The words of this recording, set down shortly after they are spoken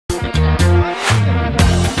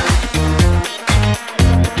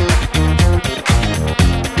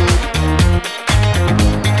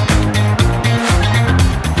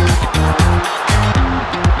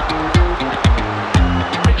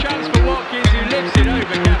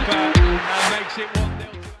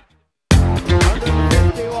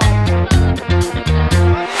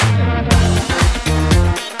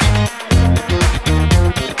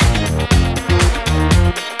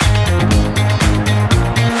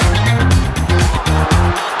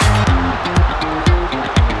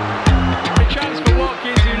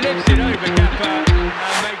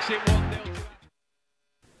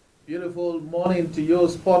morning to you,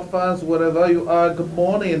 sport fans, wherever you are. Good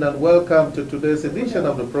morning and welcome to today's edition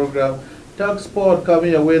of the program, Talk Sport,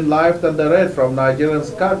 coming your way live and direct from Nigeria's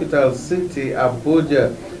capital city,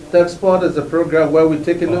 Abuja. Talk Sport is a program where we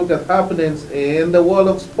take a look at happenings in the world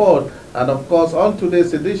of sport. And of course, on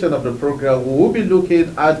today's edition of the program, we will be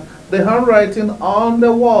looking at the handwriting on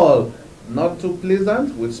the wall. Not too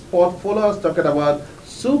pleasant, with sport followers talking about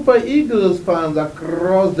Super Eagles fans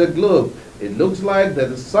across the globe. It looks like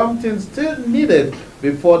there is something still needed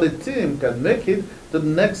before the team can make it to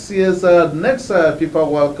next year's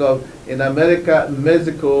FIFA World Cup in America,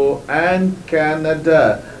 Mexico, and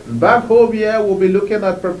Canada. Back home here, we'll be looking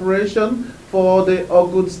at preparation for the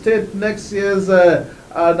Ogun State next year's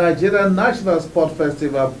Nigerian National Sport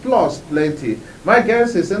Festival, plus plenty. My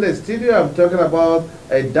guest is in the studio. I'm talking about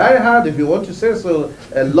a diehard, if you want to say so,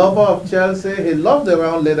 a lover of Chelsea. He loves the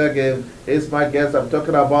round leather game. He's my guest. I'm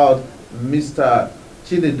talking about Mr.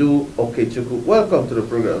 Chinedu Okechukwu. Welcome to the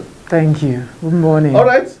program. Thank you. Good morning. All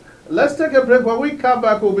right, let's take a break. When we come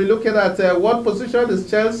back, we'll be looking at what position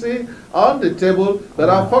is Chelsea on the table. But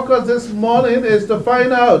our focus this morning is to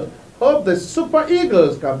find out, hope the Super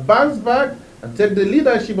Eagles can bounce back and take the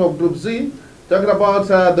leadership of Group Z. Talking about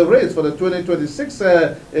the race for the 2026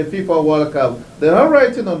 FIFA World Cup. The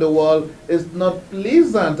handwriting on the wall is not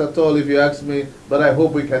pleasant at all, if you ask me, but I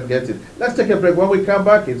hope we can get it. Let's take a break. When we come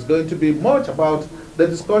back, it's going to be much about the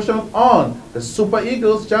discussion on the Super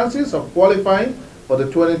Eagles' chances of qualifying for the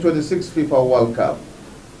 2026 FIFA World Cup.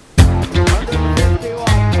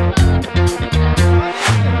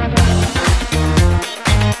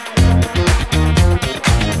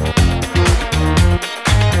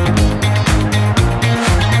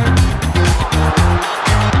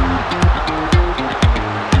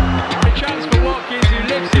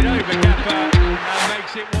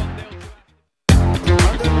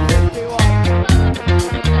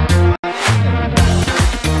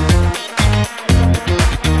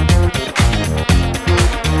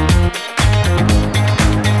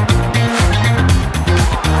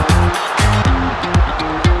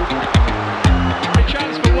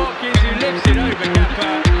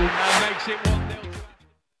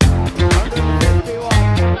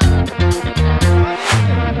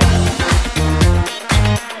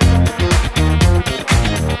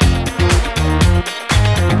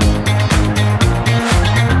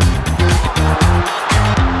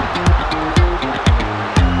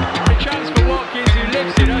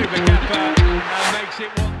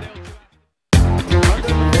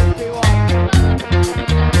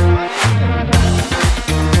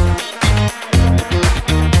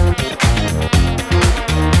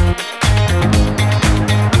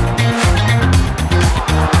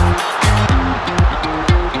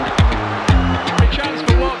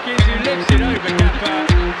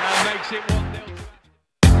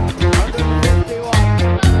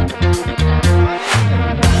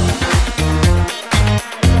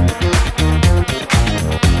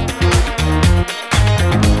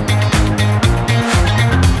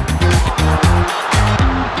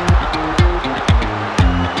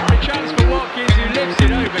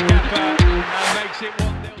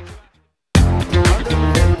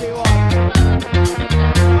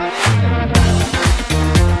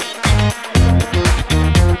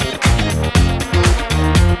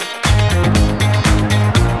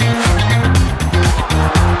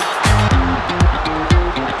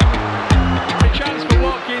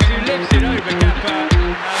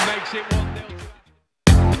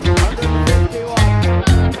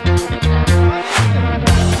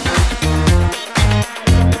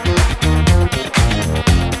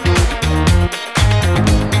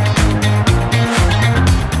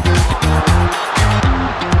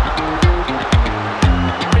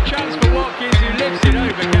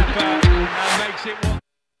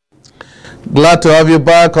 Glad to have you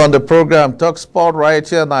back on the program. Talk Sport right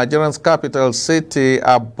here, Nigeria's capital city,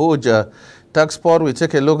 Abuja. Talk Sport, we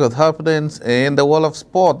take a look at happenings in the world of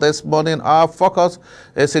sport. This morning, our focus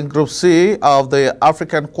is in Group C of the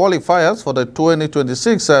African qualifiers for the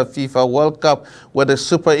 2026 FIFA World Cup, where the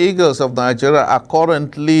Super Eagles of Nigeria are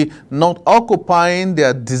currently not occupying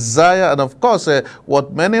their desire. And of course,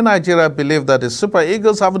 what many Nigeria believe that the Super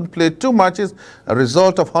Eagles haven't played 2 matches, a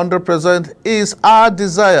result of 100% is our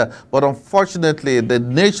desire. But unfortunately, the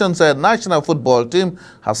nation's national football team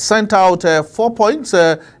has sent out 4 points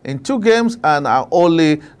in 2 games and are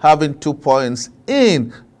only having 2 points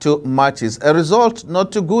in 2 matches. A result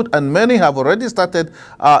not too good, and many have already started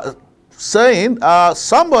saying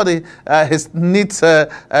somebody needs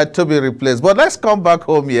to be replaced. But let's come back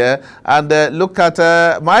home here and look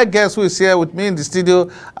at my guest who is here with me in the studio,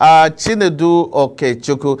 Chinedu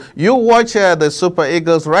Okechukwu. You watch the Super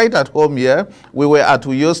Eagles right at home here. We were at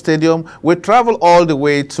Uyo Stadium. We traveled all the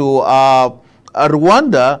way to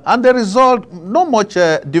Rwanda, and the result, not much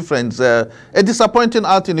difference. A disappointing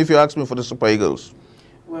outing, if you ask me, for the Super Eagles.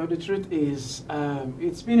 Well, the truth is,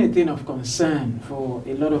 it's been a thing of concern for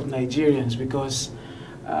a lot of Nigerians because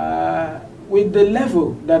with the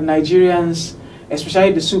level that Nigerians,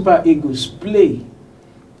 especially the Super Eagles, played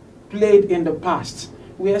in the past,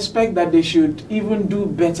 we expect that they should even do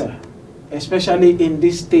better, especially in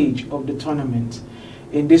this stage of the tournament,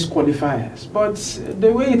 in these qualifiers. But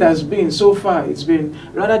the way it has been so far, it's been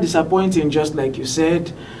rather disappointing, just like you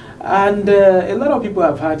said. And a lot of people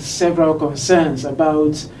have had several concerns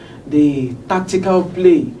about the tactical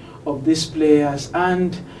play of these players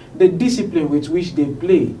and the discipline with which they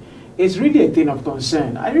play. It's really a thing of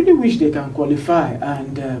concern. I really wish they can qualify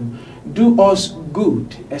and do us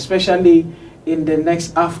good, especially in the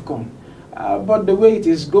next AFCON. But the way it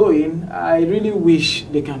is going, I really wish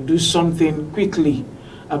they can do something quickly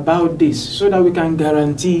about this so that we can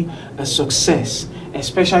guarantee a success,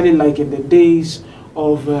 especially like in the days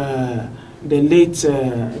of the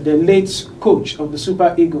late coach of the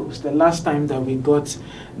Super Eagles, the last time that we got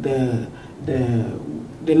the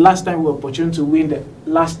last time we were opportune to win the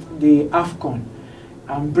AFCON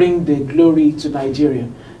and bring the glory to Nigeria.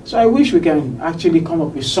 So I wish we can actually come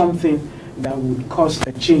up with something that would cause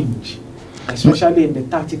a change, especially in the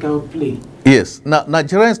tactical play. Yes. Now,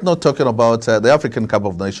 Nigeria is not talking about the African Cup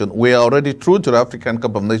of Nations. We are already through to the African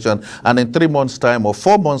Cup of Nations, and in 3 months' time or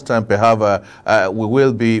 4 months' time, perhaps, we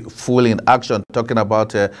will be fully in action talking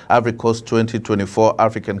about Ivory Coast 2024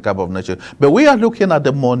 African Cup of Nations. But we are looking at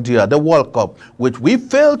the Mondial, the World Cup, which we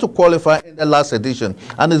failed to qualify in the last edition.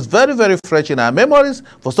 And it's very, very fresh in our memories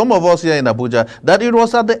for some of us here in Abuja that it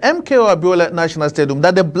was at the MKO Abiola National Stadium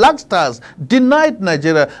that the Black Stars denied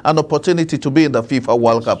Nigeria an opportunity to be in the FIFA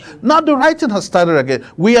World Cup. Now, the writing has started again.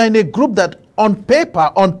 We are in a group that on paper,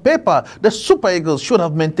 the Super Eagles should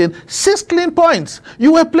have maintained 6 clean points.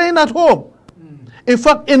 You were playing at home. In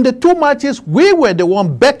fact, in the 2 matches, we were the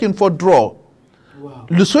one begging for draw. Wow.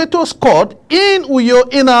 Lesotho scored in Uyo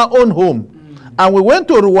in our own home. And we went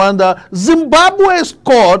to Rwanda. Zimbabwe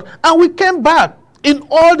scored, and we came back. In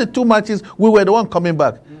all the 2 matches, we were the one coming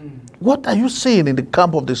back. What are you seeing in the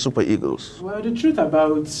camp of the Super Eagles? Well, the truth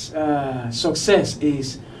about success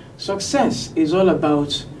is all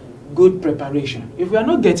about good preparation. If we are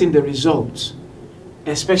not getting the results,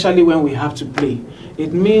 especially when we have to play,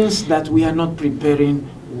 it means that we are not preparing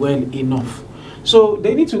well enough. So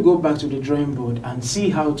they need to go back to the drawing board and see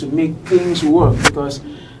how to make things work, because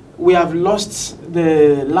we have lost in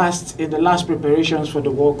the last preparations for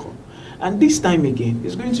the World Cup. And this time again,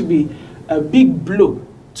 it's going to be a big blow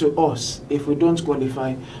to us if we don't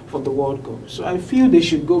qualify for the World Cup. So I feel they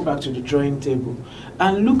should go back to the drawing table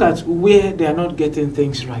and look at where they are not getting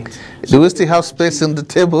things right. Do we still have space in the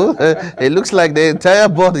table? It looks like the entire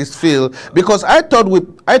board is filled, because I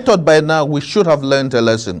thought by now we should have learned a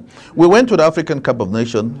lesson. We went to the African Cup of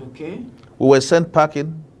Nations. Okay. We were sent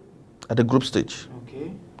packing at the group stage.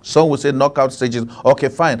 Okay. Some would say knockout stages. Okay,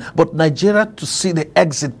 fine. But Nigeria, to see the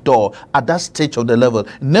exit door at that stage of the level,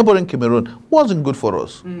 neighboring Cameroon, wasn't good for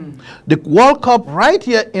us. The World Cup right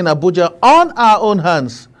here in Abuja, on our own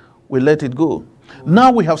hands, we let it go.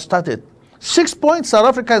 Now we have started. 6 points. South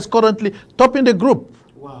Africa is currently topping the group.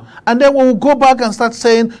 Wow. And then we will go back and start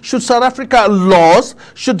saying, should South Africa lose?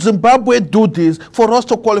 Should Zimbabwe do this for us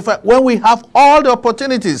to qualify when we have all the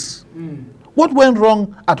opportunities? What went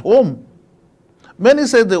wrong at home? Many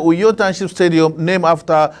say the Uyo Township Stadium, named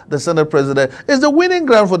after the Senate president, is the winning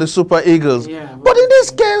ground for the Super Eagles. Yeah, but in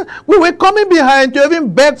this case, we were coming behind to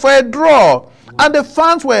even beg for a draw. And the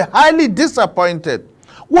fans were highly disappointed.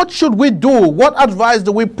 What should we do? What advice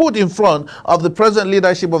do we put in front of the present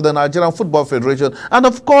leadership of the Nigerian Football Federation? And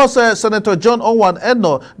of course, Senator John Owan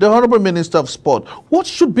Eno, the Honorable Minister of Sport. What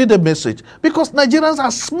should be the message? Because Nigerians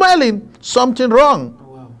are smelling something wrong.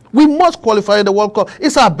 We must qualify in the World Cup.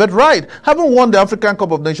 It's our birthright. Having won the African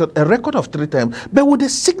Cup of Nations, a record of 3 times. But with the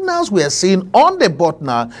signals we are seeing on the board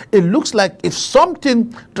now, it looks like if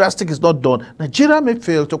something drastic is not done, Nigeria may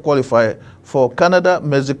fail to qualify for Canada,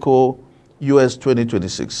 Mexico, US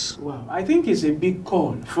 2026. Wow. I think it's a big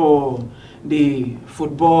call for the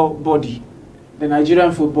football body, the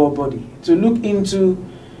Nigerian football body, to look into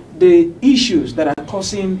the issues that are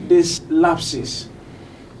causing these lapses,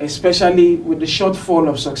 especially with the shortfall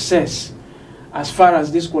of success as far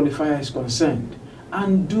as this qualifier is concerned,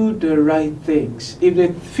 and do the right things. If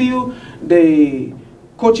they feel the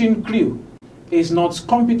coaching crew is not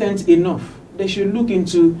competent enough, they should look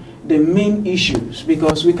into the main issues,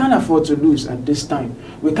 because we can't afford to lose at this time.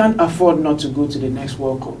 We can't afford not to go to the next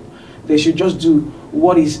World Cup. They should just do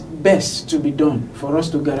what is best to be done for us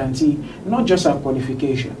to guarantee not just our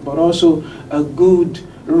qualification, but also a good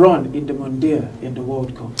run in the Mondial, in the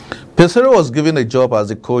World Cup. Peseiro was given a job as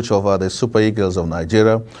the coach of the Super Eagles of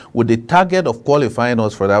Nigeria with the target of qualifying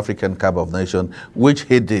us for the African Cup of Nations, which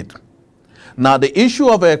he did. Now, the issue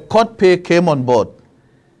of a cut pay came on board.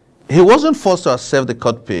 He wasn't forced to accept the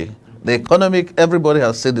cut pay. The economic, everybody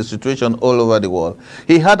has seen the situation all over the world.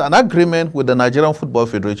 He had an agreement with the Nigerian Football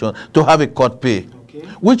Federation to have a cut pay,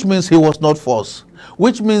 which means he was not forced,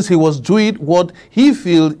 which means he was doing what he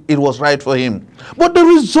felt it was right for him. But the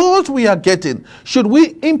result we are getting, should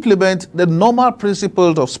we implement the normal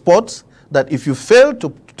principles of sports, that if you fail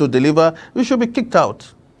to deliver, you should be kicked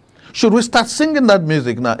out? Should we start singing that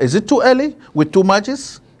music now? Is it too early with 2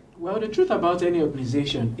 matches? Well, the truth about any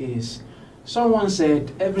organization is, someone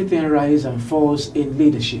said everything rises and falls in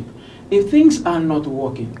leadership. If things are not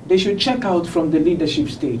working, they should check out from the leadership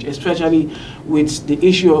stage, especially with the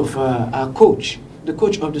issue of our coach, the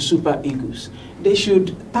coach of the Super Eagles. They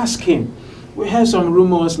should task him. We heard some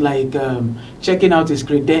rumors like checking out his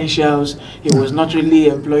credentials. He was not really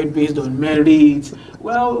employed based on merit.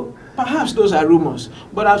 Well, perhaps those are rumors,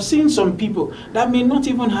 but I've seen some people that may not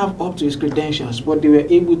even have up to his credentials, but they were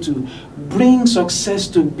able to bring success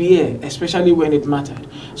to bear, especially when it mattered.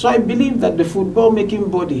 So I believe that the football making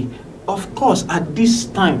body, of course, at this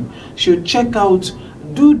time, should check out,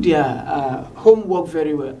 do their homework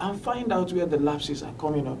very well, and find out where the lapses are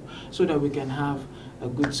coming up, so that we can have a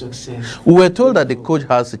good success. We were told that the coach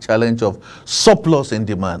has the challenge of surplus in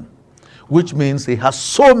demand, which means he has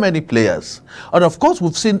so many players. And of course,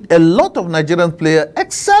 we've seen a lot of Nigerian players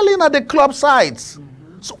excelling at the club sides.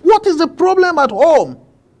 So what is the problem at home?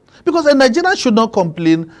 Because a Nigerian should not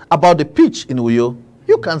complain about the pitch in Uyo.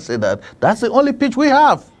 You can't say that. That's the only pitch we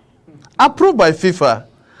have, approved by FIFA.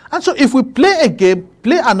 And so if we play a game,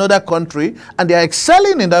 play another country, and they are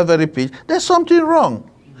excelling in that very pitch, there's something wrong.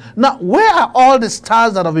 Now, where are all the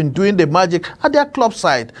stars that have been doing the magic at their club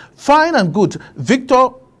side? Fine and good. Victor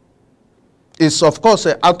is, of course,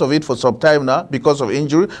 out of it for some time now because of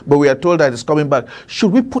injury, but we are told that he's coming back.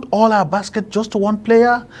 Should we put all our basket just to one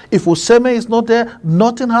player? If Useme is not there,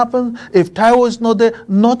 nothing happens. If Taiwo is not there,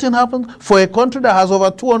 nothing happens. For a country that has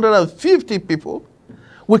over 250 people,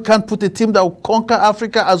 we can't put a team that will conquer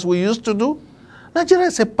Africa as we used to do. Nigeria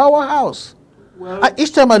is a powerhouse. Well,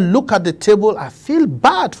 each time I look at the table, I feel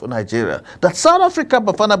bad for Nigeria. That South Africa,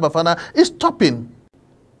 Bafana is topping.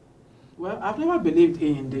 Well, I've never believed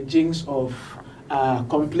in the jinx of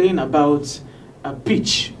complain about a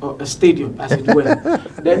pitch or a stadium, as it were.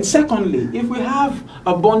 Then secondly, if we have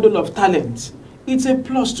a bundle of talent, it's a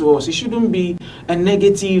plus to us. It shouldn't be a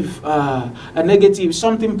negative,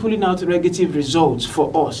 something pulling out negative results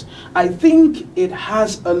for us. I think it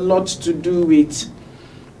has a lot to do with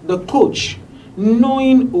the coach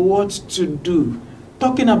knowing what to do,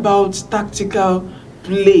 talking about tactical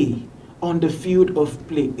play on the field of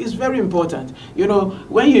play is very important. You know,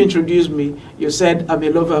 when you introduced me, you said I'm a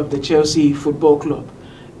lover of the Chelsea Football Club.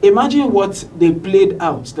 Imagine what they played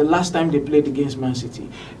out the last time they played against Man City.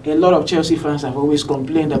 A lot of Chelsea fans have always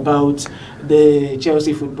complained about the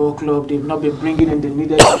Chelsea Football Club. They've not been bringing in the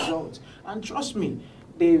needed results. And trust me,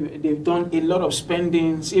 they've done a lot of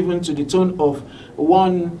spendings, even to the tune of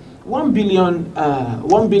 1 billion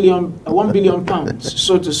pounds,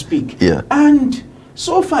 so to speak. Yeah. And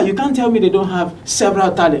so far, you can't tell me they don't have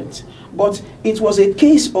several talents. But it was a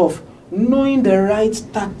case of knowing the right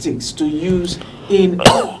tactics to use in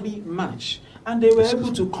every match. And they were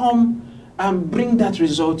able to come and bring that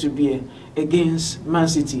result to bear against Man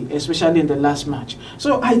City, especially in the last match.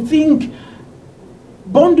 So I think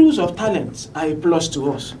bundles of talents are a plus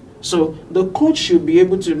to us. So the coach should be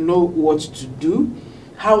able to know what to do,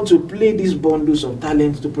 how to play these bundles of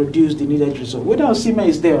talents to produce the needed result, whether Osimhen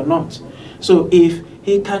is there or not. So if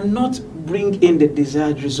he cannot bring in the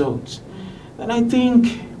desired results, then I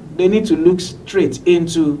think they need to look straight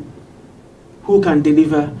into who can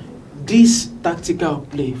deliver this tactical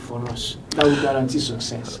play for us that will guarantee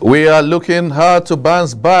success. We are looking hard to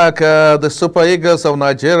bounce back. The Super Eagles of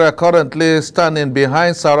Nigeria currently standing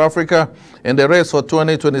behind South Africa in the race for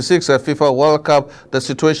 2026 FIFA World Cup. The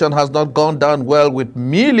situation has not gone down well with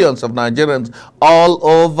millions of Nigerians all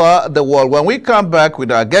over the world. When we come back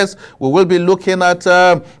with our guests, we will be looking at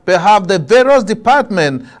perhaps the various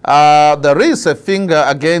departments. There is a finger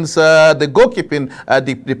against the goalkeeping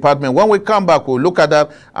department. When we come back, we'll look at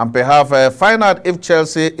that and perhaps find out if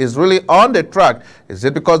Chelsea is really on on the track? Is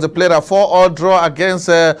it because they played a 4-all draw against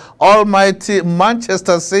almighty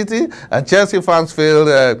Manchester City? And Chelsea fans feel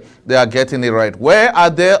they are getting it right. Where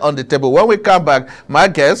are they on the table? When we come back, my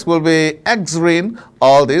guests will be answering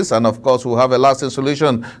all this, and of course we'll have a lasting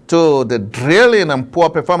solution to the drilling and poor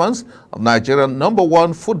performance of Nigerian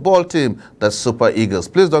 #1 football team, the Super Eagles.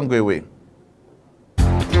 Please don't go away.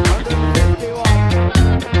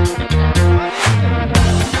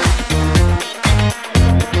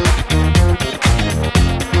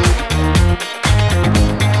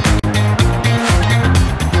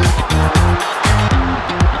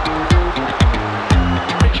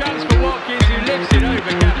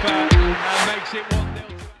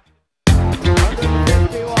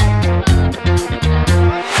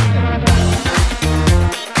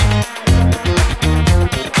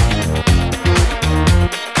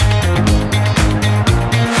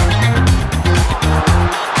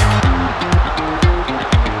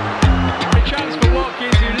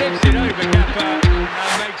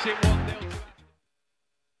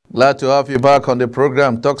 Glad to have you back on the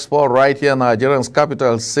program, Talk Sport, right here in Nigeria's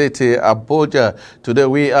capital city, Abuja. Today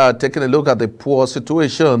we are taking a look at the poor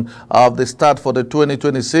situation of the start for the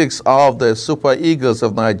 2026 of the Super Eagles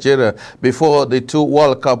of Nigeria. Before the 2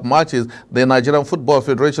 World Cup matches, the Nigerian Football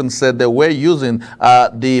Federation said they were using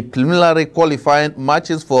the preliminary qualifying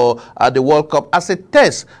matches for the World Cup as a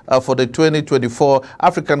test for the 2024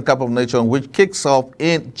 African Cup of Nations, which kicks off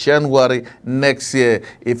in January next year.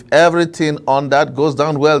 If everything on that goes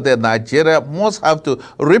down well, then Nigeria must have to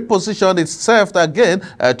reposition itself again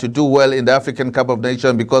to do well in the African Cup of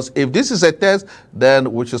Nations, because if this is a test,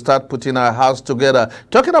 then we should start putting our house together.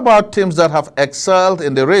 Talking about teams that have excelled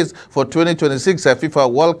in the race for 2026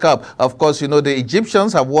 FIFA World Cup, of course, you know, the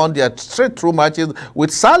Egyptians have won their straight-through matches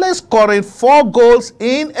with Saleh scoring 4 goals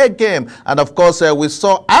in a game. And of course, we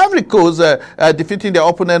saw Ivory Coast defeating their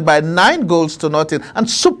opponent by 9 goals to nothing, and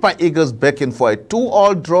Super Eagles begging for a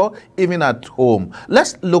 2-all draw even at home.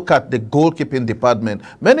 Let's look at the goalkeeping department.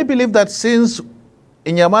 Many believe that since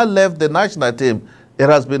Inyama left the national team, it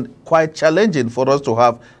has been quite challenging for us to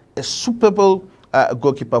have a suitable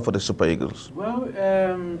goalkeeper for the Super Eagles. Well,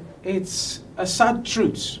 it's a sad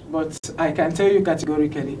truth, but I can tell you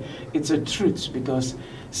categorically it's a truth, because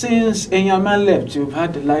since Inyama left, you've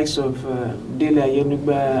had the likes of Dele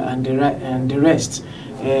Ayenugba and the rest,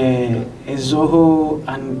 Ezoho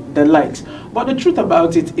and the likes. But the truth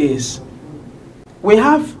about it is, we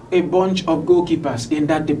have a bunch of goalkeepers in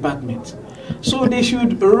that department. So they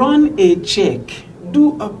should run a check,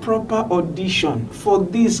 do a proper audition for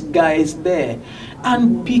these guys there,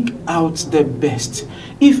 and pick out the best.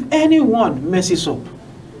 If anyone messes up,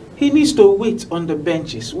 he needs to wait on the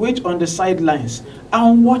benches, wait on the sidelines,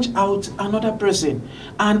 and watch out another person.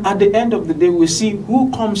 And at the end of the day, we'll see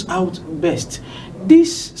who comes out best.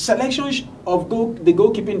 This selection of the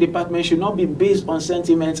goalkeeping department should not be based on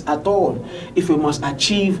sentiments at all if we must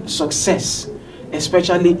achieve success,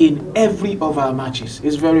 especially in every of our matches.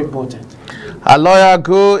 It's very important. Aloy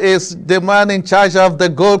Agu is the man in charge of the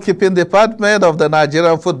goalkeeping department of the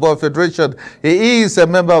Nigerian Football Federation. He is a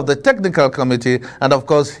member of the technical committee, and of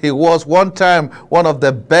course he was one time one of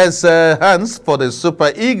the best hands for the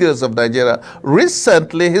Super Eagles of Nigeria.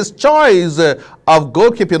 Recently, his choice of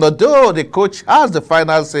goalkeeping, although the coach has the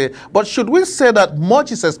final say, but should we say that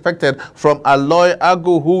much is expected from Aloy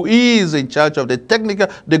Agu, who is in charge of the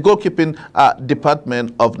goalkeeping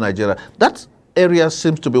department of Nigeria? That's area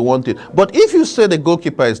seems to be wanted. But if you say the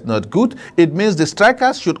goalkeeper is not good, it means the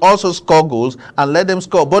strikers should also score goals and let them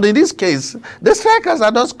score. But in this case, the strikers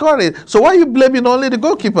are not scoring. So why are you blaming only the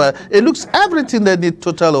goalkeeper? It looks everything they need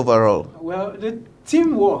total overall. Well, the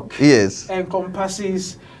teamwork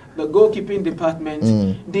encompasses the goalkeeping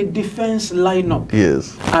department, the defense lineup,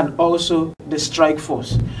 and also the strike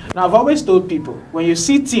force. Now, I've always told people, when you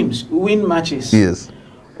see teams win matches,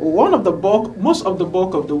 most of the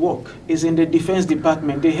bulk of the work is in the defense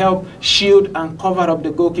department. They help shield and cover up the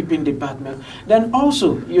goalkeeping department. Then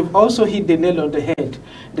also, you've also hit the nail on the head.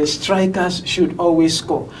 The strikers should always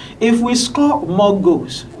score. If we score more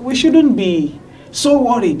goals, we shouldn't be so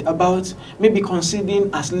worried about maybe conceding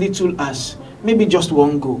as little as maybe just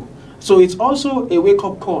 1 goal. So it's also a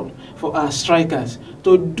wake-up call for our strikers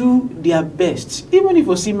to do their best, even if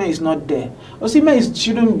Osimhen is not there. Osimhen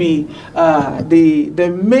shouldn't be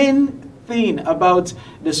the main thing about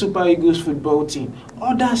the Super Eagles football team.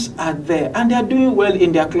 Others are there, and they are doing well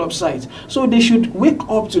in their club sides. So they should wake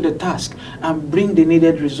up to the task and bring the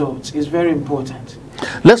needed results. It's very important.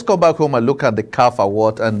 Let's go back home and look at the CAF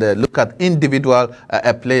Award and look at individual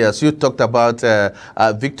players. You talked about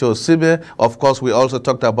Victor Osimhen. Of course, we also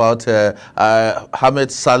talked about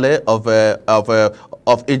Mohamed Salah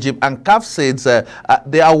of Egypt. And CAF says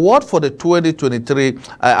the award for the 2023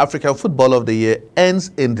 African Football of the Year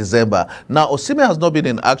ends in December. Now, Osimhen has not been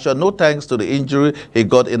in action, no thanks to the injury he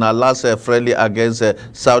got in our last friendly against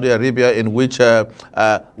Saudi Arabia, in which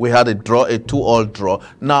we had a draw, a 2-2 draw.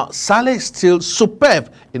 Now, Salah is still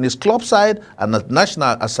superb in his club side and at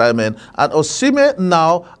national assignment. And Osimhen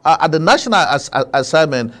now, at the national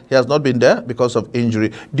assignment, he has not been there because of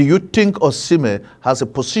injury. Do you think Osimhen has a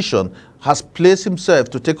position, has placed himself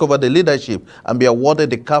to take over the leadership and be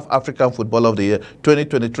awarded the CAF African Football of the Year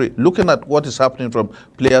 2023, looking at what is happening from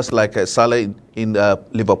players like Salah in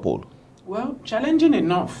Liverpool? Well, challenging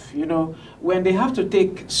enough, you know, when they have to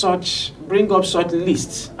bring up such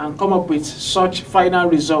lists and come up with such final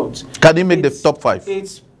results. Can he make the top 5?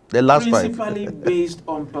 It's the last principally based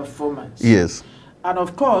on performance. Yes. And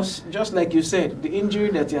of course, just like you said, the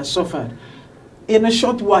injury that he has suffered, in a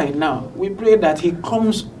short while now, we pray that he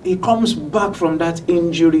comes back from that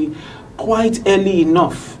injury quite early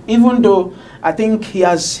enough, even though I think he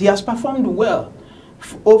has performed well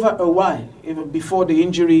over a while, even before the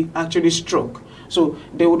injury actually struck. So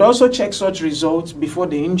they would also check such results before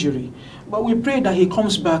the injury. But we pray that he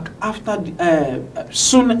comes back after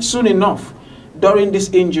soon enough during this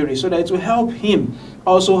injury, so that it will help him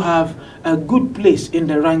also have a good place in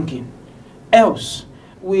the ranking. Else,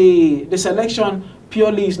 the selection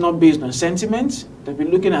purely is not based on sentiment. They'll be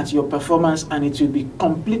looking at your performance, and it will be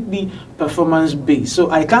completely performance-based.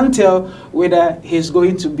 So I can't tell whether he's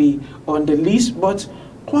going to be on the list, but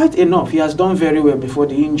quite enough. He has done very well before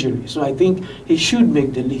the injury. So I think he should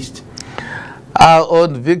make the list. Our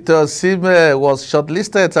own Victor Osimhen was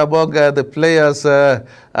shortlisted among the players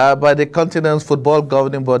by the continent's football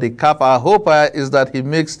governing body, CAF. Our hope is that he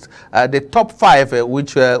makes the top 5,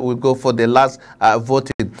 which will go for the last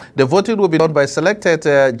voting. The voting will be done by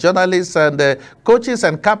selected journalists and coaches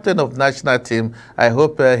and captain of national team. I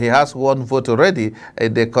hope he has one vote already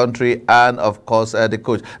in the country, and of course the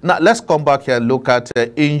coach. Now let's come back here and look at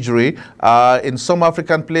injury in some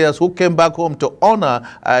African players who came back home to honor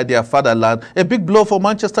their fatherland. A big blow for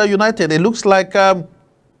Manchester United. It looks like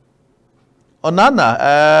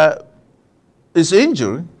Onana is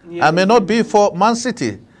injured and may not be for Man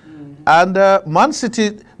City. And Man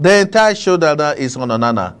City, the entire shoulder is on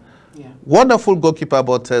Onana. Wonderful goalkeeper,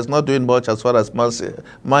 but is not doing much as far as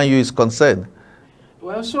Man U is concerned.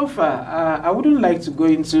 Well, so far, I wouldn't like to go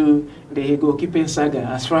into the goalkeeping saga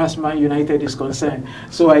as far as Man United is concerned.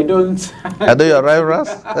 So I don't... Are they your rivals?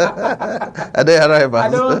 Are they your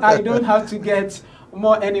rivals? I don't have to get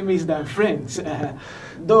more enemies than friends.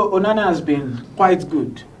 Though Onana has been quite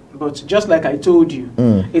good. But just like I told you,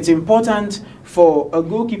 it's important for a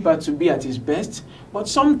goalkeeper to be at his best. But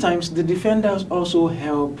sometimes the defenders also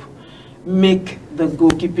help make the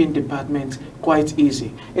goalkeeping department quite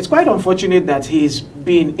easy. It's quite unfortunate that he's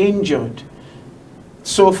been injured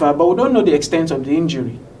so far, but we don't know the extent of the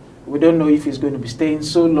injury. We don't know if he's going to be staying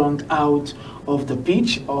so long out of the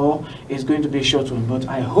pitch or it's going to be a short one. But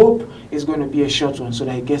I hope it's going to be a short one so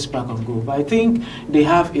that he gets back on goal. But I think they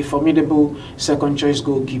have a formidable second choice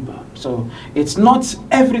goalkeeper. So it's not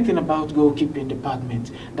everything about goalkeeping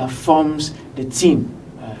department that forms the team.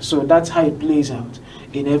 So that's how it plays out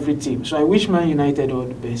in every team. So I wish Man United all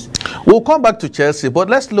the best. We'll come back to Chelsea, but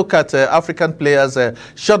let's look at African players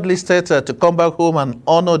shortlisted to come back home and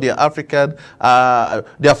honor their African,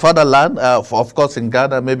 their fatherland, of course in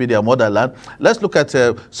Ghana, maybe their motherland. Let's look at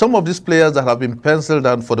some of these players that have been penciled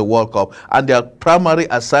down for the World Cup and their primary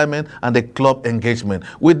assignment and the club engagement.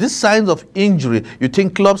 With these signs of injury, you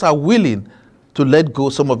think clubs are willing to let go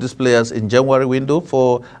some of these players in January window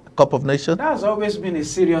for Cup of Nations? That has always been a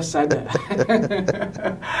serious saga.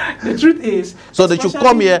 The truth is... So they should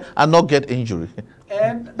come here and not get injury.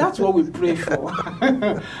 And that's what we pray for.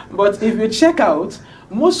 But if you check out,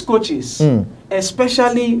 most coaches,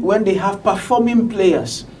 especially when they have performing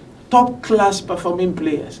players, top-class performing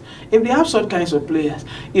players, if they have such kinds of players,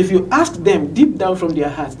 if you ask them deep down from their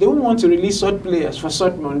hearts, they won't want to release such players for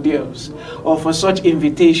such mondials or for such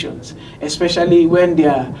invitations, especially when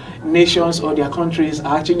their nations or their countries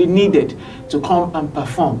are actually needed to come and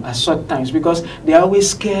perform at such times, because they are always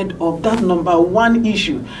scared of that #1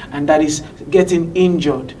 issue, and that is getting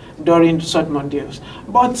injured during such mondials.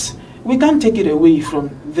 But we can't take it away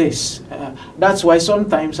from this. That's why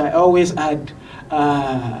sometimes I always add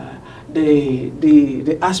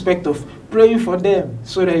the aspect of praying for them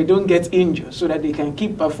so that they don't get injured, so that they can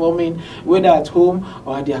keep performing whether at home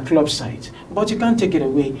or at their club site. But you can't take it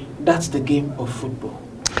away. That's the game of football.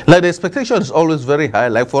 Like the expectation is always very high.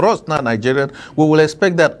 Like for us now, Nigerian, we will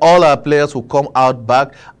expect that all our players will come out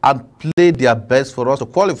back and play their best for us to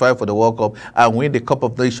qualify for the World Cup and win the Cup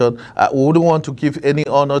of Nations. We wouldn't want to give any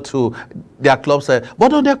honor to their club side.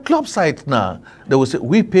 But on their club side now, they will say,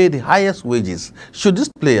 we pay the highest wages. Should this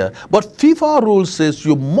player? But FIFA rule says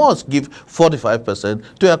you must give 45%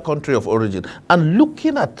 to your country of origin. And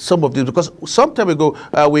looking at some of these, because some time ago,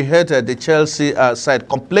 we heard the Chelsea side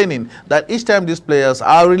complaining that each time these players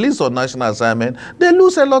are released on national assignment, they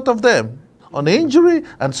lose a lot of them on injury,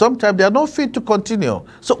 and sometimes they are not fit to continue.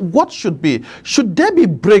 So what should be? Should there be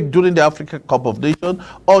break during the Africa Cup of Nations,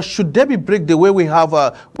 or should there be break the way we have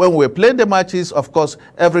when we were playing the matches? Of course,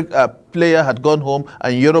 every player had gone home,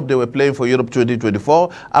 and Europe, they were playing for Europe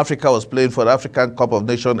 2024. Africa was playing for the African Cup of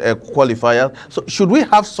Nations qualifier. So should we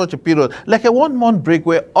have such a period, like a 1-month break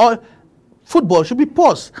where all football should be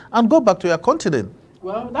paused and go back to your continent?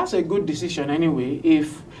 Well, that's a good decision anyway,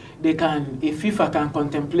 if FIFA can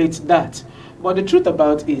contemplate that. But the truth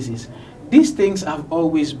about it is these things have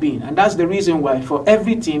always been, and that's the reason why for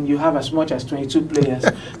every team you have as much as 22 players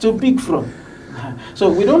to pick from.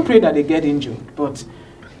 So we don't pray that they get injured, but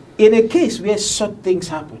in a case where such things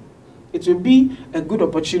happen, it will be a good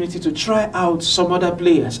opportunity to try out some other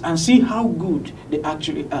players and see how good they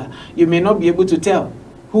actually are. You may not be able to tell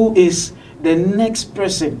who is the next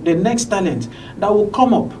person, the next talent that will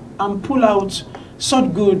come up and pull out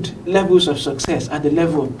such good levels of success at the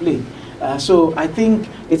level of play. So I think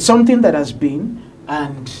it's something that has been,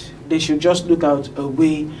 and they should just look out a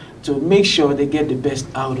way to make sure they get the best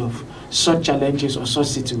out of such challenges or such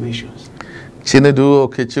situations. Chinedu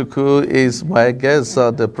Okechukwu is my guest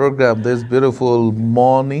on the program this beautiful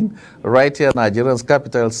morning, right here in Nigeria's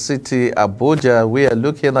capital city, Abuja. We are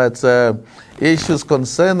looking at issues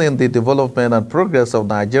concerning the development and progress of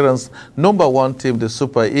Nigeria's #1 team, the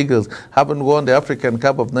Super Eagles. Having won the African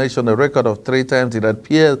Cup of Nations a record of 3 times, it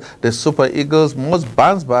appears the Super Eagles must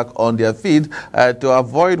bounce back on their feet to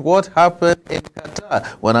avoid what happened in Qatar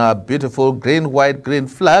when our beautiful green, white, green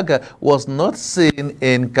flag was not seen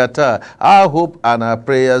in Qatar. Our hope and our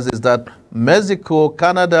prayers is that Mexico,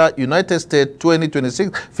 Canada, United States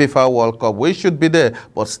 2026 FIFA World Cup, we should be there.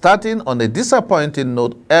 But starting on a disappointing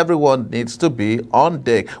note, everyone needs to be on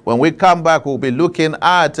deck. When we come back, we'll be looking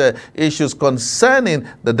at issues concerning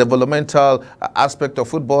the developmental aspect of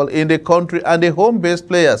football in the country and the home-based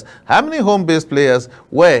players. How many home-based players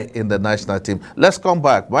were in the national team? Let's come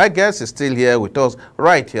back. My guest is still here with us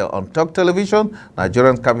right here on Talk Television,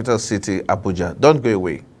 Nigerian capital city, Abuja. Don't go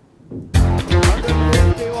away.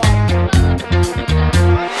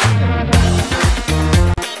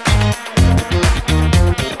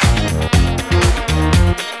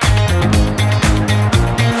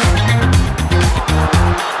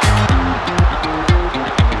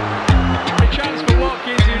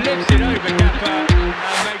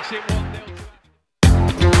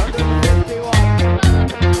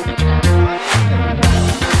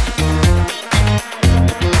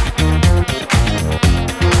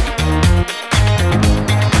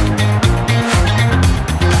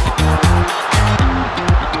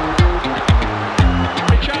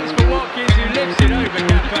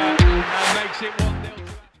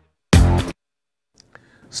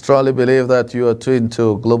 Strongly believe that you are tuned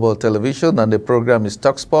to Global Television, and the program is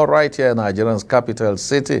Talk Sport right here in Nigeria's capital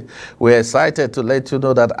city. We're excited to let you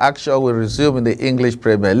know that action will resume in the English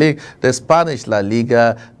Premier League, the Spanish La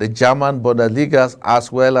Liga, the German Bundesliga,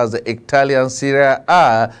 as well as the Italian Serie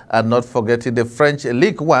A, and not forgetting the French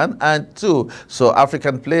Ligue 1 and 2. So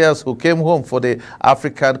African players who came home for the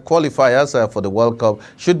African qualifiers for the World Cup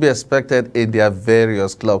should be expected in their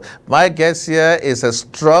various clubs. My guest here is a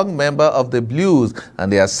strong member of the Blues,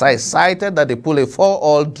 and they are cited that they pull a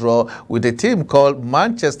 4-all draw with a team called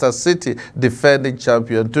Manchester City, defending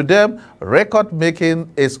champion. To them, record making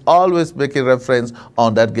is always making reference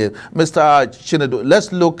on that game. Mr. Chinedu,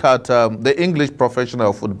 let's look at the English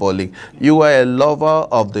Professional Football League. You are a lover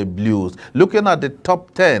of the Blues. Looking at the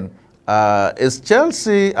top 10, is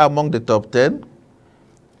Chelsea among the top 10?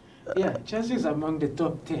 Yeah, Chelsea is among the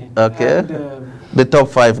top 10. Okay. And, the top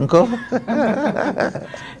 5, Uncle?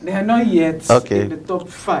 They are not yet in the top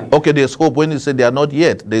 5. Okay, there's hope. When you say they are not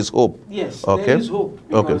yet, there's hope. Yes, okay. There is hope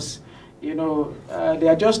because, you know, they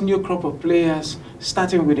are just new crop of players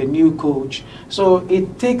starting with a new coach. So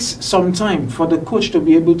it takes some time for the coach to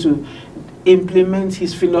be able to implement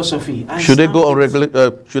his philosophy. And should they go on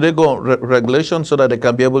regulation so that they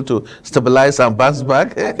can be able to stabilize and bounce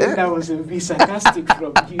back? I think that was a bit sarcastic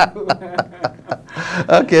from you.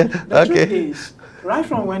 Okay. The truth is, right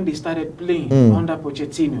from when they started playing under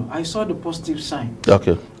Pochettino, I saw the positive sign.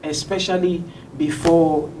 Okay. Especially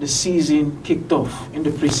before the season kicked off in the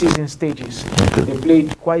preseason stages. Okay. They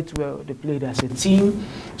played quite well. They played as a team.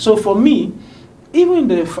 So for me,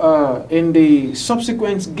 even in the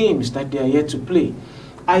subsequent games that they are yet to play,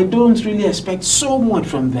 I don't really expect so much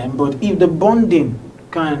from them. But if the bonding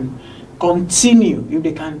can continue, if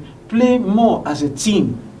they can play more as a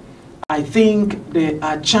team, I think there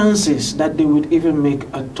are chances that they would even make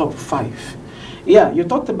a top 5. Yeah, you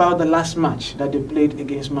talked about the last match that they played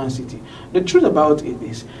against Man City. The truth about it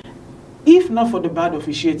is, if not for the bad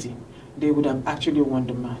officiating, they would have actually won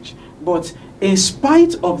the match. But in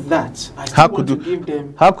spite of that, I still want to give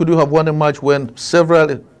them... How could you have won a match when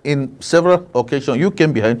in several occasions you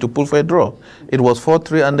came behind to pull for a draw? It was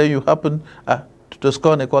 4-3 and then you happened to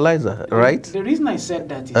score an equalizer, right? The reason I said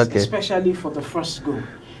that is especially for the first goal.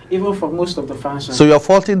 Even for most of the fans. So you're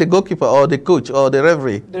faulting the goalkeeper or the coach or the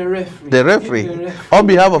referee? The referee. The referee. The referee. On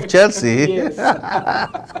behalf of Chelsea? Yes.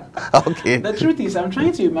 Okay. The truth is, I'm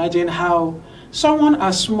trying to imagine how someone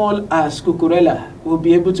as small as Cucurella will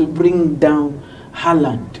be able to bring down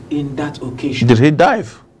Haaland in that occasion. Did he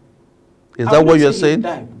dive? Is that what you're saying?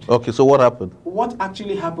 Okay, so what happened? What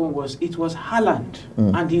actually happened was it was Haaland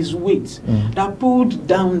and his weight that pulled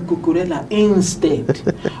down Cucurella instead.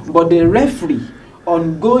 But the referee,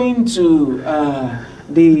 on going to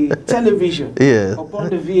the television upon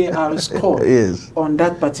the VAR score on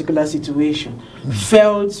that particular situation,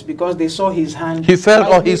 felt, because they saw his hand. He felt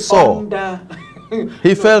or he saw?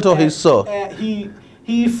 He felt or he saw?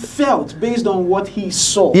 He felt based on what he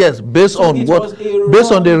saw. Yes, based on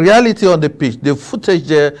the reality on the pitch. The footage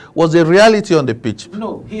there was the reality on the pitch.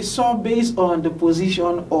 No, he saw based on the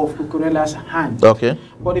position of Cucurella's hand. Okay.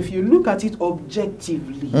 But if you look at it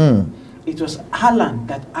objectively, it was Haaland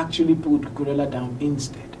that actually pulled Cucurella down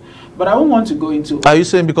instead. But I don't want to go into... Are you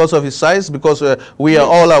saying because of his size? Because we are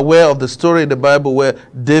all aware of the story in the Bible where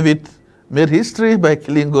David made history by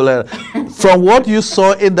killing Goliath. From what you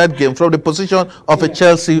saw in that game, from the position of a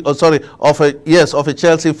Chelsea, of a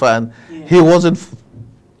Chelsea fan, he wasn't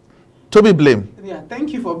to be blamed. Yeah,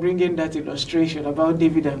 thank you for bringing that illustration about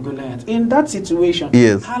David and Goliath. In that situation,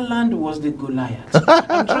 Haaland was the Goliath.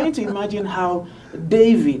 I'm trying to imagine how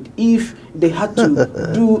David, if they had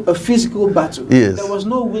to do a physical battle, there was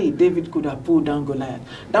no way David could have pulled down Goliath.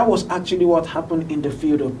 That was actually what happened in the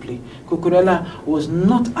field of play. Cucurella was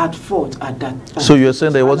not at fault at that time. So you're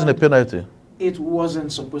saying there wasn't a penalty? It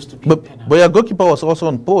wasn't supposed to be a penalty. But your goalkeeper was also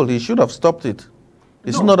on pole. He should have stopped it.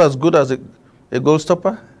 It's not as good as a goal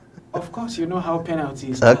stopper? Of course, you know how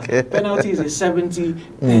penalties are. Penalty is a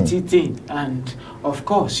 70-30 thing. And of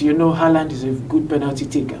course, you know Haaland is a good penalty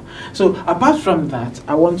taker. So apart from that,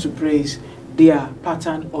 I want to praise their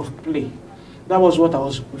pattern of play. That was what I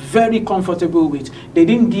was very comfortable with. They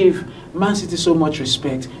didn't give Man City so much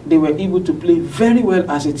respect. They were able to play very well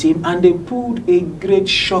as a team, and they pulled a great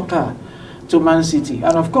shocker to Man City.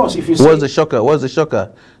 And of course, if you say... What's the shocker? What's the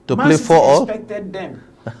shocker? To play 4-all? Expected them.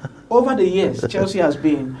 Over the years, Chelsea has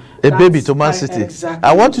been a baby to Man City. Exactly.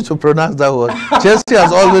 I want you to pronounce that word. Chelsea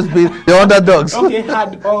has always been the underdogs. Okay,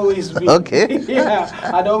 had always been. Okay. Yeah,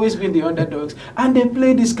 had always been the underdogs. And they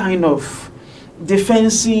play this kind of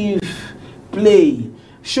defensive play,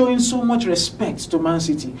 showing so much respect to Man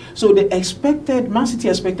City. So Man City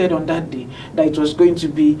expected on that day that it was going to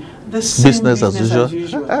be the same business as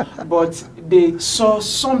usual. But they saw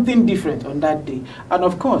something different on that day. And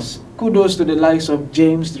of course, kudos to the likes of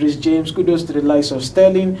Reece James, kudos to the likes of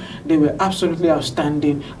Sterling. They were absolutely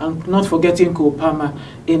outstanding. And not forgetting Cole Palmer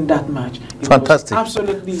in that match. Fantastic.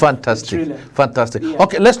 Absolutely fantastic. Fantastic. Yeah.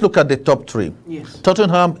 Okay, let's look at the top 3. Yes.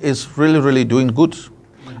 Tottenham is really, really doing good.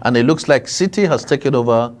 And it looks like City has taken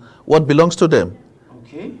over what belongs to them.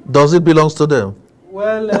 Okay. Does it belong to them?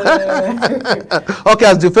 Well, okay,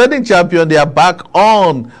 as defending champion, they are back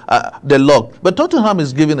on the log. But Tottenham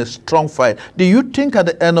is giving a strong fight. Do you think at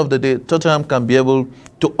the end of the day, Tottenham can be able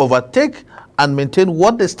to overtake and maintain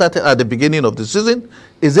what they started at the beginning of the season?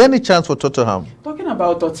 Is there any chance for Tottenham? Talking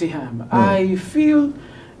about Tottenham, I feel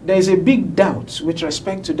there is a big doubt with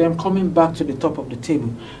respect to them coming back to the top of the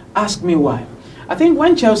table. Ask me why. I think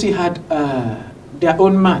when Chelsea had their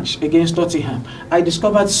own match against Tottenham, I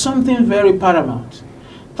discovered something very paramount.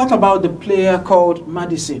 Talk about the player called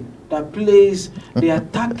Maddison that plays the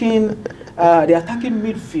attacking the attacking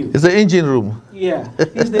midfield. It's the engine room. Yeah,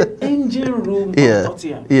 it's the engine room Yeah. of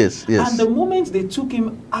Tottenham. Yes, yes. And the moment they took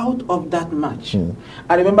him out of that match,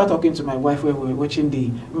 I remember talking to my wife when we were watching the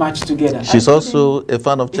match together. She's also a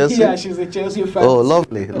fan of Chelsea? Yeah, she's a Chelsea fan. Oh,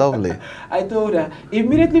 lovely, lovely. I told her,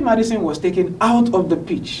 immediately Maddison was taken out of the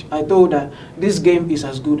pitch, I told her, this game is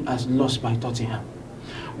as good as lost by Tottenham.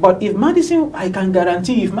 But if Maddison, I can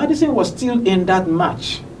guarantee, if Maddison was still in that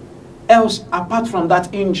match, else apart from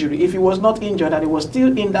that injury, if he was not injured, that he was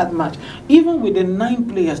still in that match, even with the 9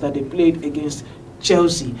 players that they played against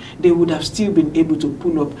Chelsea, they would have still been able to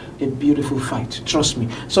pull up a beautiful fight, trust me.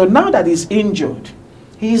 So now that he's injured,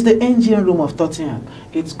 he is the engine room of Tottenham.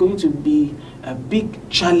 It's going to be a big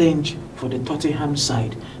challenge for the Tottenham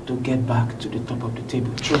side to get back to the top of the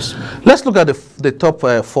table, trust me. Let's look at the top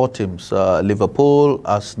 4 teams. Liverpool,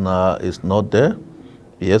 Arsenal is not there.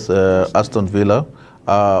 Yes, Aston Villa.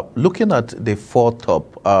 Looking at the 4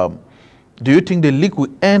 top, do you think the league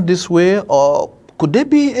will end this way, or could there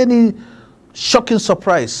be any shocking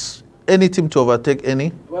surprise? Any team to overtake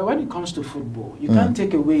any? Well, when it comes to football, you can't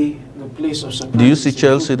take away the place of surprise. Do you see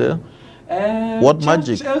Chelsea there? What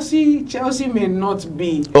magic? Chelsea may not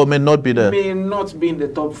be. Oh, may not be there. May not be in the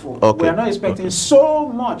top 4. Okay. We are not expecting so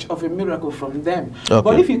much of a miracle from them. Okay.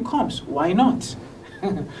 But if it comes, why not?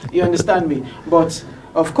 You understand me? But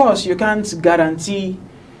of course, you can't guarantee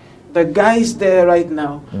the guys there right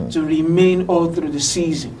now to remain all through the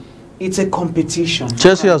season. It's a competition.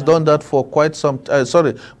 Chelsea has done that for quite some time.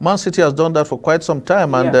 Sorry, Man City has done that for quite some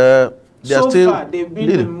time, and they are still far, they've been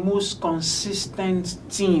leading. the most consistent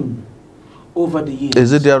team over the years.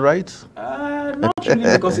 Is it their right? Not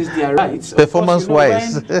really because it's their right.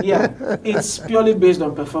 Performance-wise. Yeah, it's purely based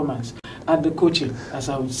on performance and the coaching, as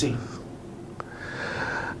I would say.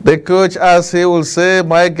 The coach, as he will say,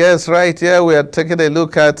 my guest right here, we are taking a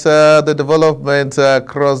look at the development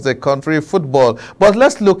across the country, football. But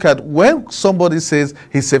let's look at when somebody says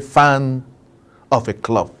he's a fan of a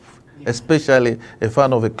club, especially a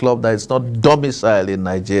fan of a club that is not domiciled in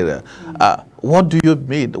Nigeria. What do you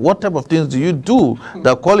mean? What type of things do you do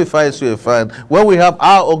that qualifies you a fan when we have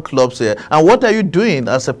our own clubs here? And what are you doing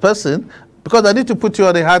as a person? Because I need to put you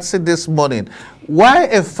on the hot seat this morning. Why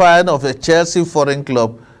a fan of a Chelsea foreign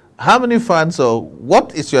club? How many fans, or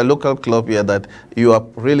what is your local club here that you are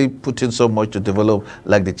really putting so much to develop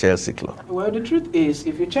like the Chelsea club? Well, the truth is,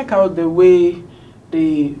 if you check out the way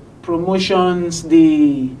the promotions,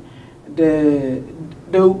 the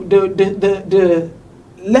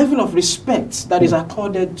level of respect that is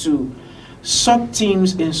accorded to such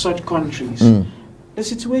teams in such countries, the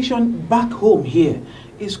situation back home here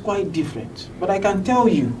is quite different. But I can tell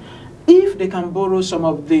you, if they can borrow some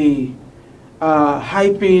of the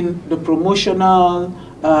hyping, the promotional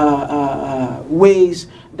ways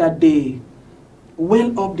that they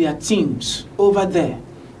well up their teams over there,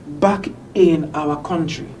 back in our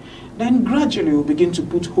country, then gradually we'll begin to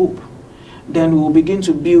put hope. Then we'll begin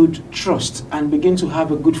to build trust and begin to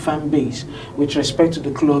have a good fan base with respect to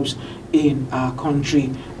the clubs in our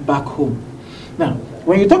country back home. Now,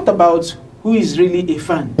 when you talked about who is really a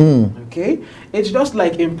fan, okay, it's just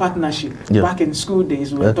like in partnership. Back in school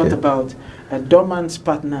days, we talked about a dormant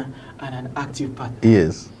partner and an active partner.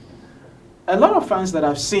 Yes. A lot of fans that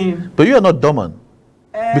I've seen. But you are not dormant.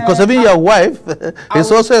 Because even your wife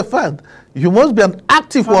is also a fan. You must be an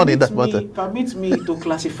active one in that matter. Permit me to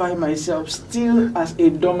classify myself still as a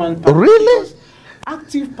dormant partner. Really?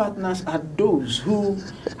 Active partners are those who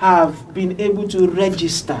have been able to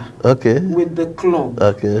register with the club.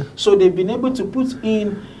 So they've been able to put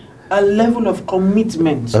in a level of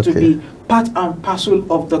commitment to be part and parcel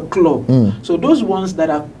of the club. So those ones that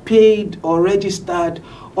are paid or registered,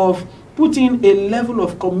 of putting a level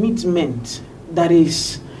of commitment that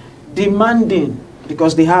is demanding,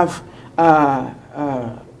 because they have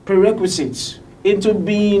prerequisites into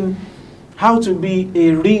being how to be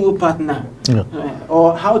a real partner,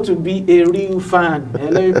 or how to be a real fan.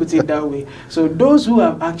 Let me put it that way. So those who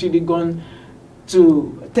have actually gone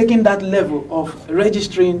to taking that level of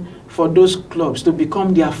registering for those clubs to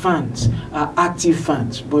become their fans are active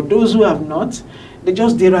fans. But those who have not, they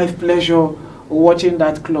just derive pleasure watching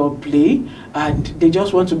that club play, and they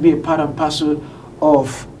just want to be a part and parcel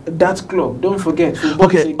of that club. Don't forget, football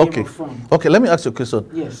is a game of fun. Okay, let me ask you a question.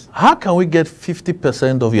 Yes. How can we get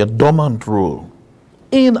 50% of your dormant role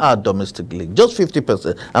in our domestic league? Just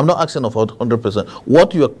 50%. I'm not asking of 100%.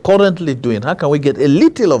 What you are currently doing, how can we get a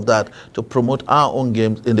little of that to promote our own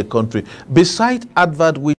games in the country? Besides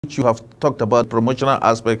advert, which you have talked about, promotional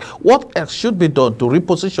aspect, what else should be done to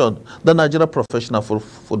reposition the Nigeria Professional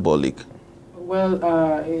Football League?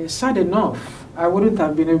 Well, sad enough, I wouldn't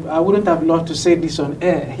have loved to say this on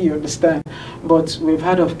air, you understand? But we've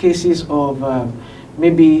heard of cases of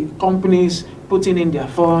maybe companies putting in their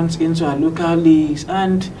funds into our local leagues,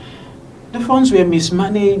 and the funds were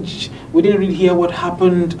mismanaged. We didn't really hear what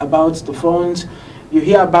happened about the funds. You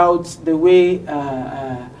hear about the way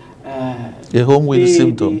the home win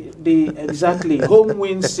syndrome. Exactly, home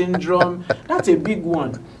win syndrome. That's a big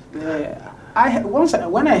one.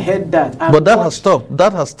 When I heard that, but that has stopped.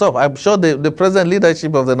 That has stopped. I'm sure the present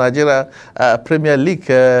leadership of the Nigeria Premier League,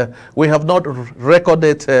 we have not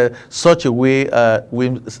recorded such a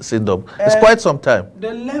win syndrome. It's quite some time.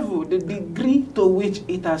 The level, the degree to which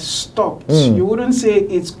it has stopped, you wouldn't say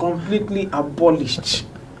it's completely abolished.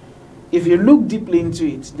 If you look deeply into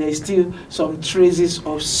it, there's still some traces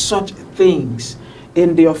of such things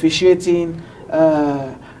in the officiating.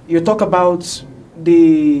 You talk about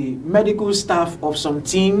the medical staff of some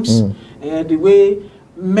teams, the way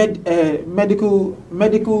medical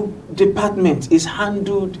department is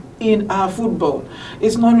handled in our football,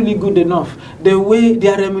 it's not really good enough. The way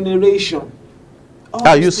their remuneration.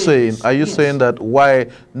 Are you saying that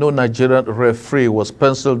why no Nigerian referee was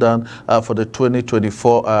penciled down for the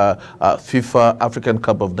 2024 FIFA African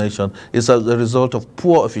Cup of Nations is as a result of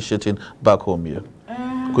poor officiating back home here?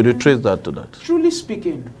 Could you trace that to that? Truly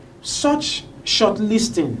speaking, such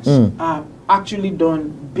shortlistings are actually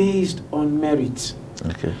done based on merit.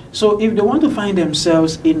 Okay. So if they want to find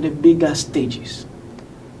themselves in the bigger stages,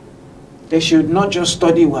 they should not just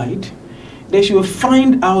study wide. They should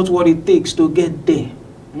find out what it takes to get there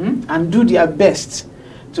and do their best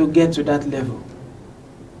to get to that level.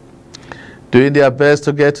 Doing their best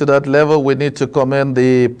to get to that level, we need to commend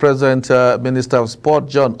the present Minister of Sport,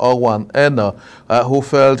 John Onwa-Eno, who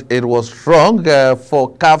felt it was wrong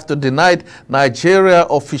for CAF to deny Nigeria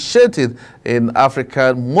officiating in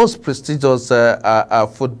Africa's most prestigious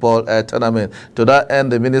football tournament. To that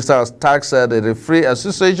end, the minister has tasked the Referee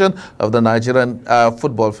Association of the Nigerian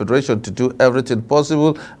Football Federation to do everything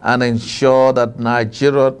possible and ensure that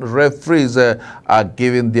Nigerian referees are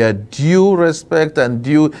given their due respect and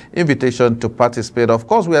due invitation to participate. Of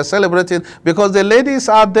course, we are celebrating because the ladies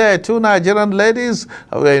are there. 2 Nigerian ladies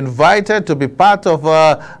were invited to be part of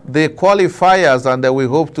the qualifiers, and we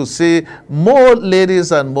hope to see more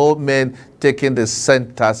ladies and more men taking the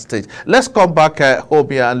center stage. Let's come back home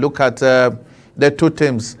here and look at the 2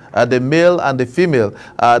 teams, the male and the female.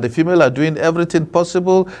 The female are doing everything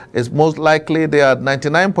possible. It's most likely they are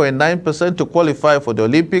 99.9% to qualify for the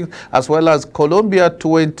Olympics, as well as Colombia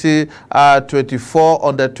 2024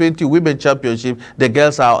 Under-20 Women Championship. The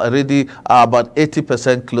girls are already about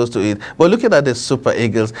 80% close to it. But looking at the Super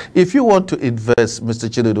Eagles, if you want to invest, Mr.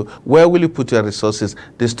 Chinedu, where will you put your resources,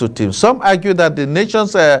 these 2 teams? Some argue that the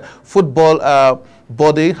nation's football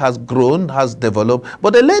body has grown, has developed,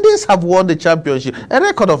 but the ladies have won the championship a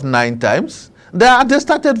record of 9 times. They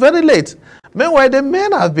started very late. Meanwhile, the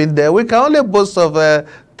men have been there. We can only boast of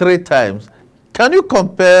 3 times. Can you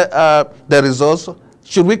compare the results?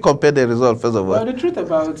 Should we compare the results first of all? Well, the truth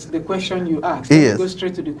about the question you asked, yes. go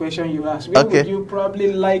straight to the question you asked. Where would you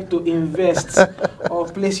probably like to invest or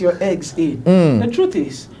place your eggs in? The truth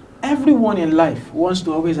is, everyone in life wants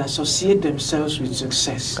to always associate themselves with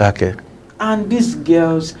success. Okay. And these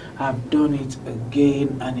girls have done it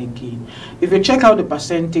again and again. If you check out the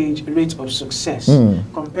percentage rate of success,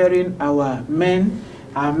 comparing our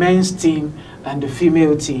men's team and the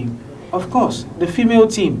female team, of course, the female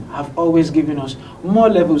team have always given us more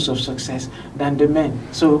levels of success than the men.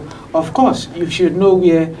 So, of course, you should know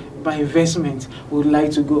where my investment would like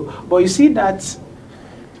to go. But you see that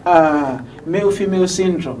male-female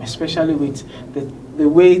syndrome, especially with the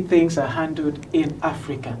way things are handled in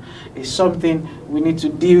Africa, is something we need to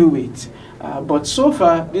deal with. But so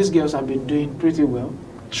far, these girls have been doing pretty well,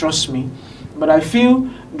 trust me. But I feel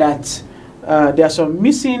that there are some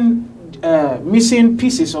missing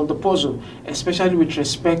pieces of the puzzle, especially with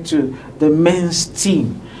respect to the men's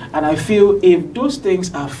team. And I feel if those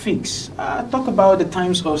things are fixed, talk about the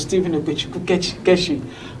times of Stephen Okechi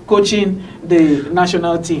coaching the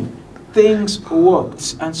national team. Things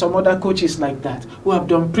worked, and some other coaches like that who have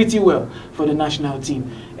done pretty well for the national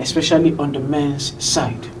team, especially on the men's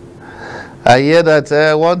side. I hear that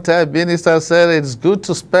one time minister said it's good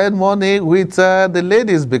to spend money with the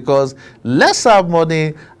ladies because lesser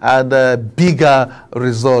money and bigger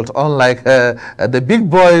result, unlike the big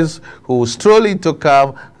boys who stroll into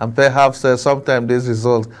camp and perhaps sometimes these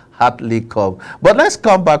results hardly come. But let's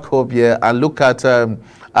come back home here and look at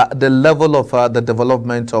the level of the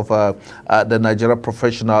development of the Nigeria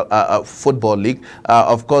Professional Football League.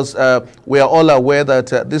 Of course, we are all aware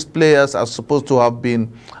that these players are supposed to have been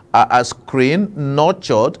are screened,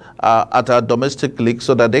 nurtured at our domestic league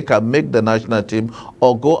so that they can make the national team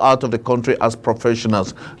or go out of the country as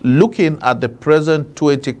professionals. Looking at the present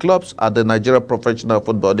 20 clubs at the Nigeria Professional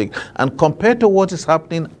Football League and compared to what is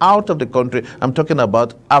happening out of the country, I'm talking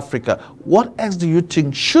about Africa, what else do you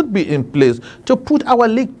think should be in place to put our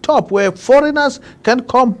league top where foreigners can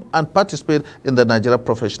come and participate in the Nigeria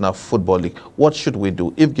Professional Football League? What should we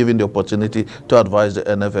do if given the opportunity to advise the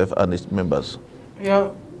NFF and its members?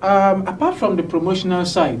 Yeah. Apart from the promotional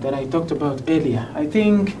side that I talked about earlier, I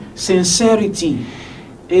think sincerity,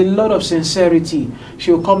 a lot of sincerity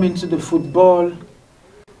should come into the football.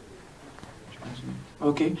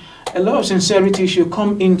 Okay, a lot of sincerity should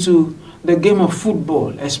come into the game of football,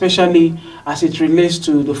 especially as it relates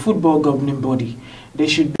to the football governing body. They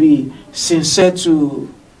should be sincere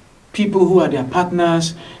to people who are their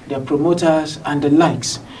partners, their promoters, and the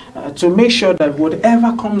likes, to make sure that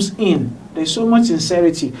whatever comes in, there's so much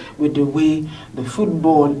sincerity with the way the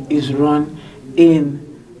football is run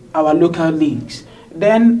in our local leagues.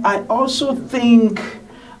 Then I also think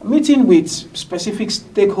meeting with specific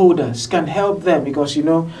stakeholders can help them, because, you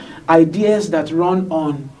know, ideas that run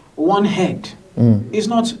on one head is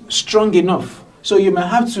not strong enough. So you may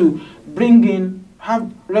have to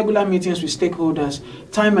have regular meetings with stakeholders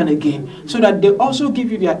time and again, so that they also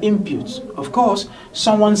give you their inputs. Of course,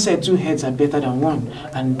 someone said 2 heads are better than 1,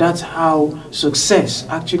 and that's how success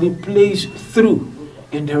actually plays through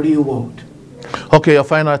in the real world. Okay, your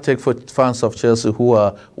final take for fans of Chelsea who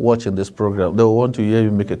are watching this program. They want to hear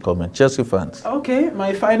you make a comment. Chelsea fans. Okay,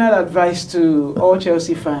 my final advice to all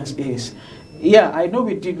Chelsea fans is, yeah, I know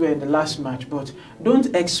we did well in the last match, but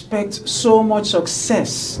don't expect so much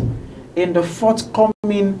success in the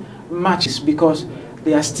forthcoming matches, because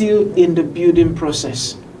they are still in the building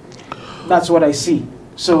process. That's what I see.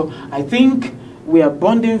 So I think we are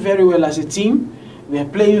bonding very well as a team. We are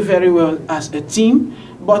playing very well as a team,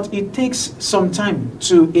 but it takes some time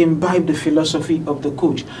to imbibe the philosophy of the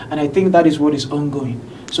coach. And I think that is what is ongoing.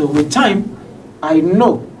 So with time, I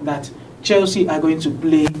know that Chelsea are going to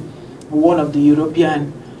play one of the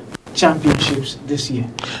European championships this year.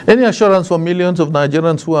 Any assurance for millions of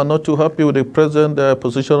Nigerians who are not too happy with the present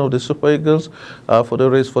position of the Super Eagles for the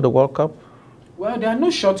race for the World Cup? Well, there are no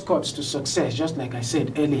shortcuts to success, just like I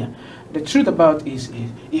said earlier. The truth about it is,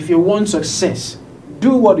 if you want success,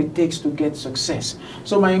 do what it takes to get success.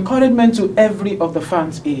 So my encouragement to every of the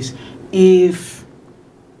fans is, if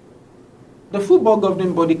the football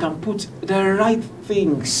governing body can put the right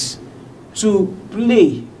things to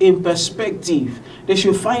play in perspective, they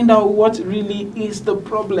should find out what really is the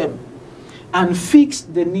problem and fix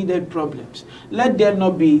the needed problems. Let there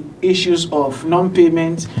not be issues of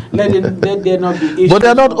non-payment. Let there not be issues. But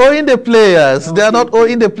they're not owing the players. Okay. They are not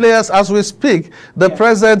owing the players as we speak. The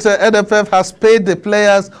present NFF has paid the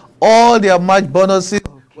players all their match bonuses.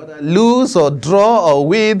 Whether lose or draw or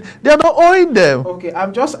win, they are not owing them. Okay,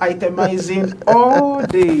 I'm just itemizing all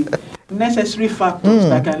the necessary factors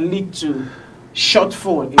that can lead to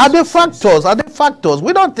shortfall. Are they factors? Are they factors?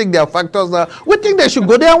 We don't think they are factors now. We think they should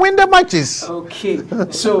go there and win the matches. Okay,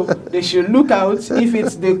 so they should look out. If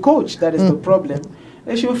it's the coach that is the problem,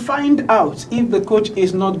 they should find out if the coach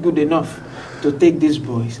is not good enough to take these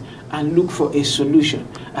boys and look for a solution,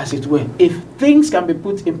 as it were. If things can be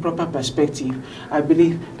put in proper perspective, I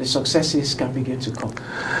believe the successes can begin to come.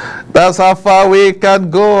 That's how far we can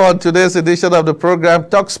go on today's edition of the program,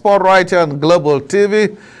 Talk Sport, right here on Global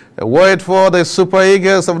TV. Wait for the Super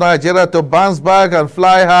Eagles of Nigeria to bounce back and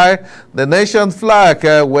fly high. The nation's flag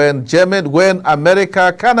when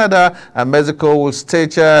America, Canada, and Mexico will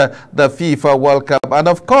stage the FIFA World Cup. And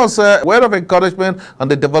of course, a word of encouragement on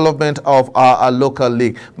the development of our local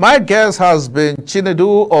league. My guest has been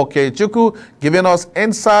Chinedu Okechukwu, giving us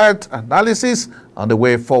insight, analysis on the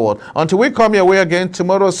way forward. Until we come your way again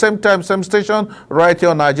tomorrow, same time, same station, right here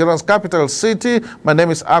on Nigeria's capital city. My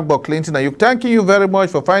name is Agbo Clinton, and thanking you very much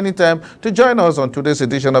for finding time to join us on today's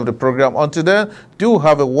edition of the program. Until then, do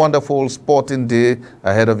have a wonderful sporting day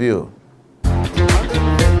ahead of you.